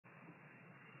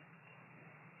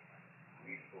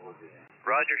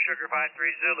Roger, Sugar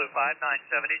 53 Zulu,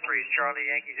 5973, Charlie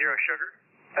Yankee 0 Sugar.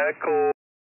 Echo.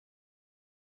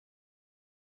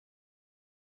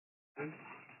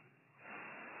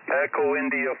 Echo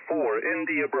India 4,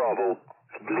 India Bravo.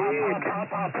 Lead.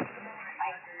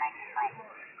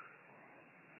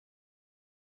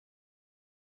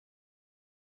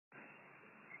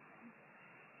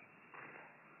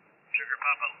 Sugar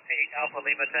Papa 8 Alpha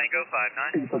Lima Tango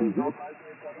 59.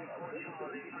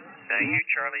 Thank you,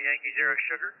 Charlie Yankee 0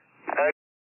 Sugar.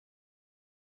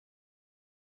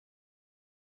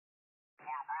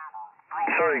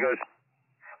 Sorry guys.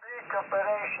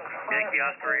 Yankee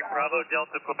Oscar 8 Bravo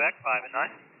Delta Quebec 5 and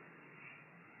 9.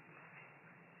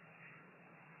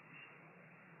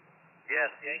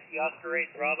 Yes, Yankee Oscar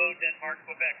 8 Bravo Denmark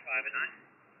Quebec 5 and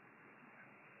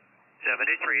 9.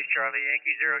 73 Charlie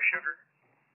Yankee 0 Sugar.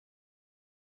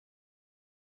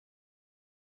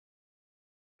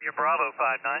 You're Bravo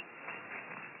 59.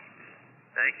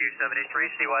 Thank you, 73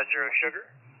 CY0 Sugar.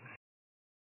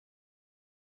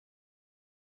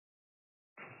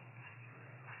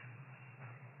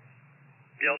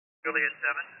 Delta Juliet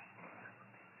 7.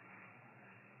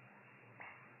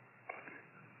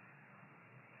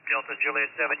 Delta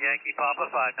Juliet 7 Yankee Papa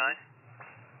 59.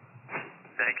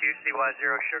 Thank you,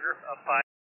 CY0 Sugar up 5.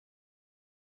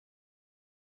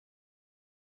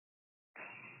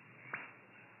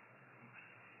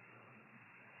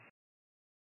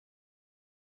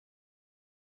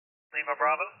 Lima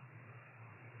Bravo.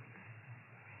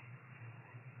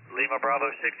 Lima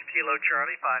Bravo 6 Kilo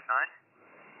Charlie 59.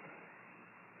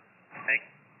 Thank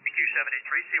you,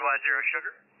 73 CY0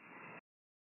 Sugar.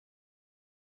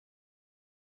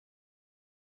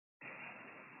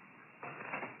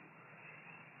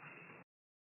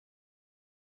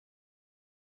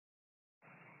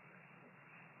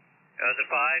 The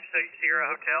 5 Sierra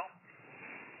Hotel.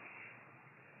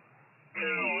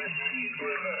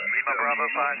 Lima Bravo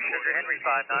 5 Sugar Henry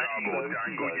 59.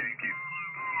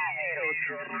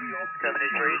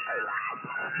 73.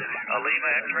 Lima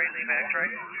X-ray, Lima X-ray.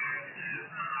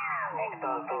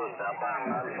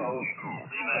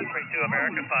 Lima X-ray 2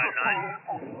 America 59.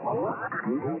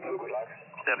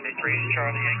 73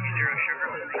 Charlie Yankee 0 Sugar.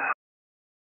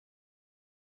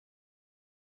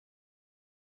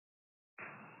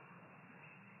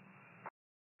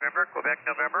 November, Quebec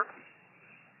November.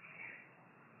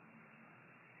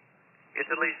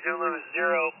 Italy Zulu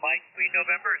 0 Mike Queen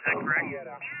November, is that correct? Yes,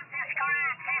 that's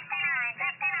correct.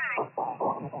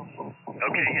 59.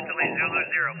 Okay, Italy Zulu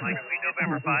 0 Mike Queen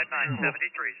November 5973.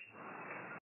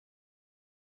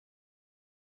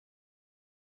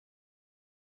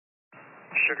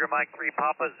 Sugar Mike 3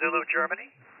 Papa Zulu Germany.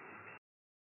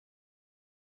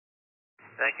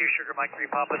 Thank you, Sugar Mike 3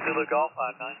 Papa Zulu Golf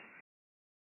 59.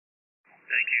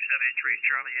 Thank you, 73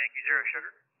 Charlie Yankee 0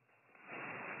 Sugar.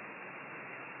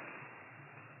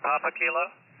 Papa Kilo.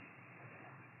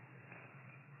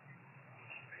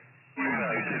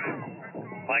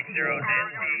 Mike 0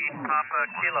 Nancy Papa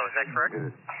Kilo, is that correct?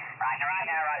 Roger,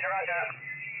 roger, roger, roger.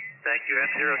 Thank you,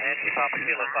 M0 Nancy Papa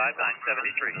Kilo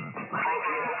 5973.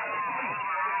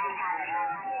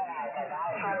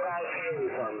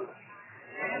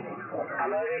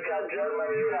 America,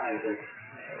 Germany, United.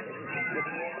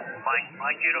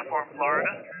 Mike Uniform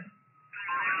Florida.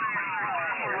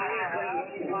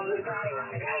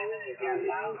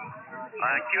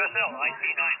 QSL,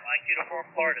 IT9, Mike Uniform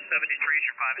Florida, 73 is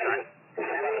your 5 and 9.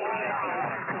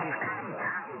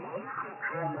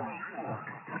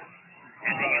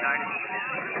 And the United.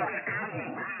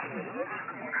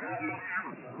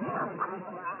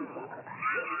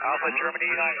 Alpha Germany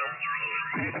United.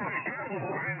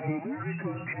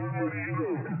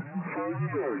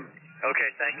 Okay,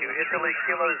 thank you. Italy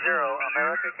Kilo 0,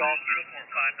 America Golf Uniform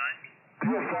 59.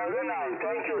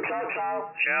 Thank you, ciao, ciao.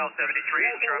 Chow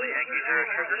 73, Charlie Yankee 0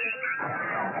 Sugar.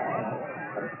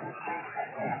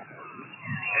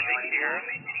 Ending here.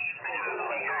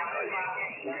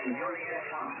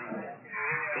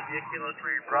 India Kilo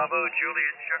 3, Bravo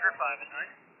Juliet Sugar 5 and 9.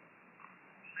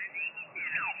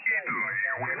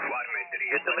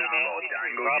 Italy Nancy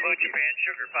 3, Bravo Japan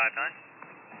Sugar 5 9.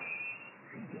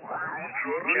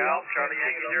 Chow, Charlie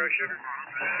Yankee 0 Sugar.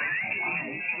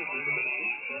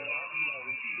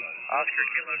 Oscar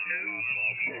Kilo 2.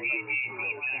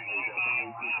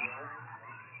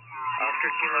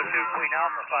 Oscar Kilo 2, Queen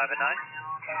Alpha 5 and 9.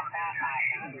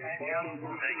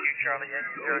 Thank you, Charlie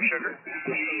Yankee 0 Sugar.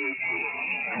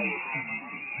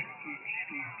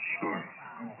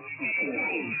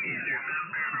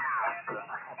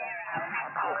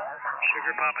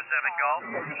 Sugar Papa 7 Golf.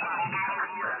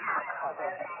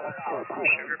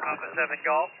 Sugar Papa 7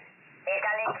 Golf.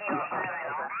 Italy Kilo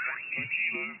 7.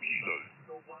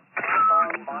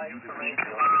 My information.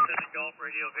 Pacific Golf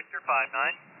Radio Victor 59.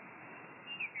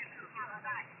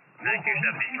 Thank you,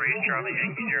 73, Charlie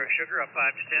Yankee Zero Sugar, up 5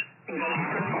 to 10.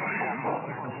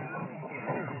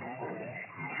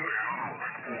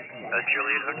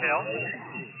 Juliet Hotel.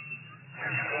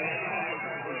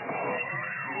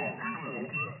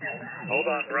 Hold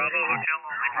on, Bravo Hotel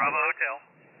only, Bravo Hotel.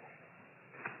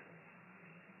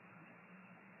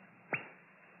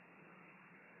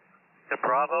 The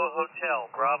Bravo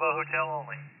Hotel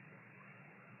only.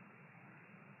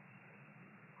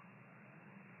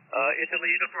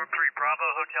 Italy Uniform 3, Bravo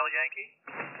Hotel Yankee.